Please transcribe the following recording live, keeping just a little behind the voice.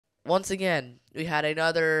once again, we had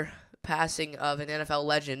another passing of an NFL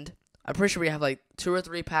legend. I'm pretty sure we have like 2 or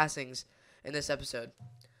 3 passings in this episode.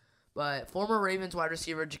 But former Ravens wide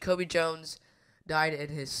receiver Jacoby Jones died in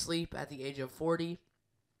his sleep at the age of 40.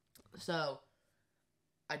 So,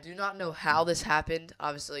 I do not know how this happened.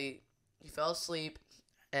 Obviously, he fell asleep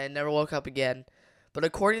and never woke up again. But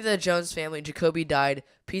according to the Jones family, Jacoby died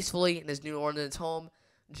peacefully in his New Orleans home.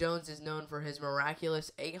 Jones is known for his miraculous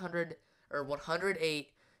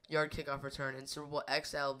 108-yard kickoff return in Super Bowl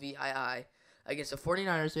XLVII against the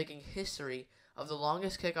 49ers, making history of the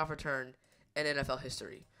longest kickoff return in NFL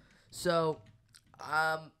history. So,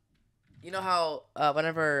 you know how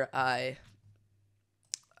whenever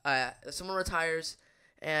someone retires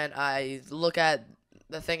and I look at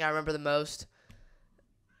the thing I remember the most,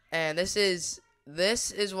 and this is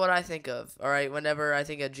what I think of. All right, whenever I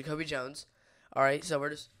think of Jacoby Jones. All right, so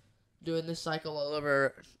we're just doing this cycle all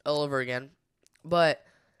over again, but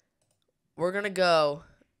we're gonna go.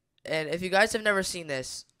 And if you guys have never seen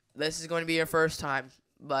this, this is going to be your first time.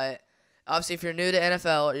 But obviously, if you're new to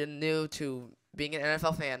NFL, or you're new to being an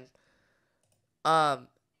NFL fan,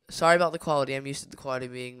 sorry about the quality. I'm used to the quality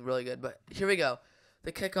being really good. But here we go.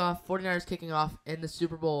 The kickoff, 49ers kicking off in the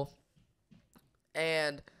Super Bowl.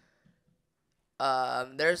 And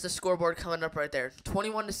there's the scoreboard coming up right there.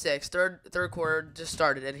 21-6, third quarter just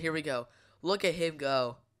started. And here we go. Look at him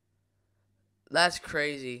go. That's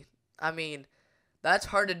crazy. I mean, that's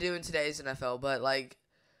hard to do in today's NFL. But, like,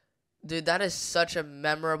 dude, that is such a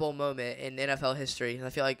memorable moment in NFL history. And I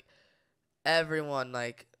feel like everyone,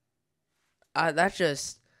 like, that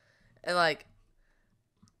just, and, like,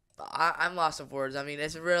 I'm lost of words. I mean,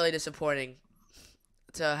 it's really disappointing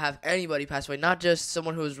to have anybody pass away. Not just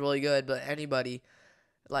someone who was really good, but anybody.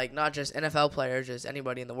 Like, not just NFL players, just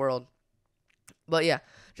anybody in the world. But, yeah,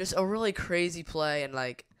 just a really crazy play. And,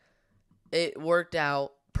 like, it worked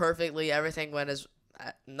out perfectly. Everything went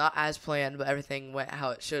not as planned, but everything went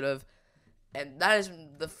how it should have. And that is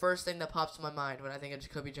the first thing that pops to my mind when I think of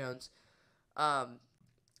Jacoby Jones.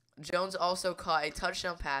 Jones also caught a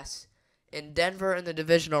touchdown pass in Denver in the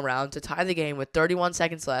divisional round to tie the game with 31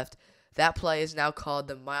 seconds left. That play is now called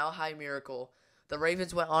the Mile High Miracle. The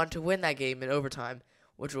Ravens went on to win that game in overtime,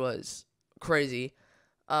 which was crazy.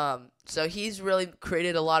 So he's really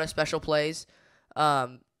created a lot of special plays,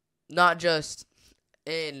 not just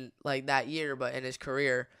in like that year, but in his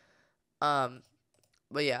career. But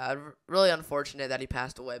yeah, really unfortunate that he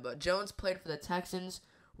passed away. But Jones played for the Texans,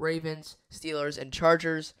 Ravens, Steelers, and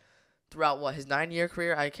Chargers throughout his 9-year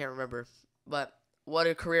career. I can't remember, but what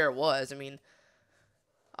a career it was. I mean,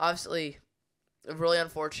 obviously, really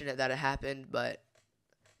unfortunate that it happened, but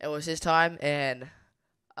it was his time. And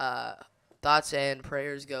thoughts and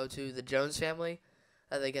prayers go to the Jones family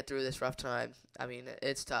that they get through this rough time. I mean,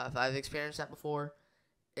 it's tough. I've experienced that before.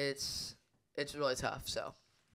 It's really tough. So.